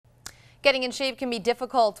Getting in shape can be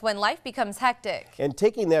difficult when life becomes hectic. And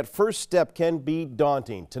taking that first step can be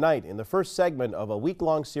daunting. Tonight, in the first segment of a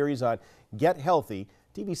week-long series on Get Healthy,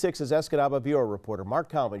 TV6's Escanaba Bureau reporter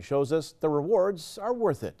Mark Kalman shows us the rewards are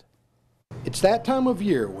worth it. It's that time of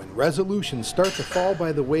year when resolutions start to fall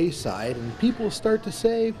by the wayside and people start to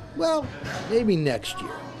say, well, maybe next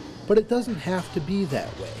year. But it doesn't have to be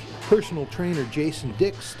that way. Personal trainer Jason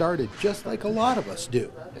Dix started just like a lot of us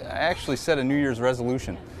do. I actually set a New Year's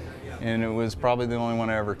resolution, and it was probably the only one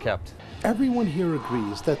I ever kept. Everyone here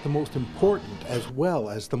agrees that the most important as well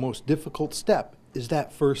as the most difficult step is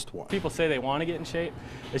that first one. People say they want to get in shape.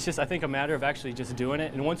 It's just, I think, a matter of actually just doing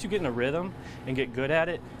it. And once you get in a rhythm and get good at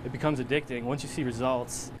it, it becomes addicting once you see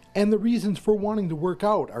results. And the reasons for wanting to work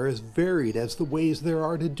out are as varied as the ways there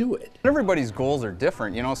are to do it. Everybody's goals are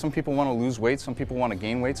different. You know, some people want to lose weight, some people want to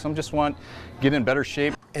gain weight, some just want to get in better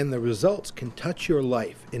shape. And the results can touch your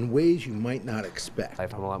life in ways you might not expect.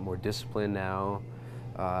 I'm a lot more disciplined now.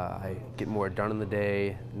 I get more done in the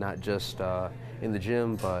day, not just in the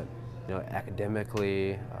gym, but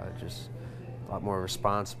academically, just a lot more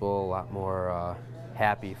responsible, a lot more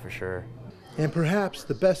happy for sure. And perhaps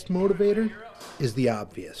the best motivator is the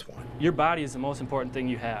obvious one. Your body is the most important thing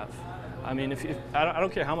you have. I mean, I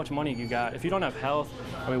don't care how much money you got. If you don't have health,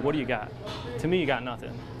 I mean, what do you got? To me, you got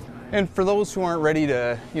nothing. And for those who aren't ready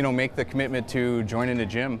to, make the commitment to joining a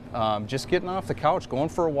gym, just getting off the couch, going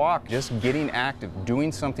for a walk, just getting active, doing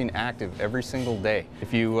something active every single day.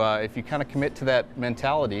 If you kind of commit to that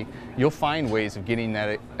mentality, you'll find ways of getting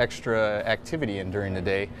that extra activity in during the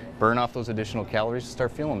day, burn off those additional calories, and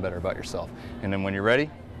start feeling better about yourself. And then when you're ready,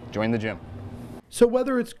 join the gym. So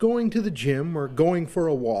whether it's going to the gym or going for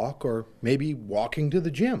a walk or maybe walking to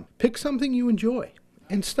the gym, pick something you enjoy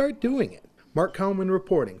and start doing it. Mark Kalman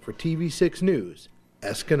reporting for TV6 News,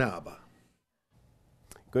 Escanaba.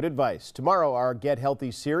 Good advice. Tomorrow, our Get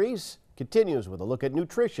Healthy series continues with a look at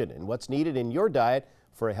nutrition and what's needed in your diet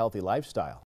for a healthy lifestyle.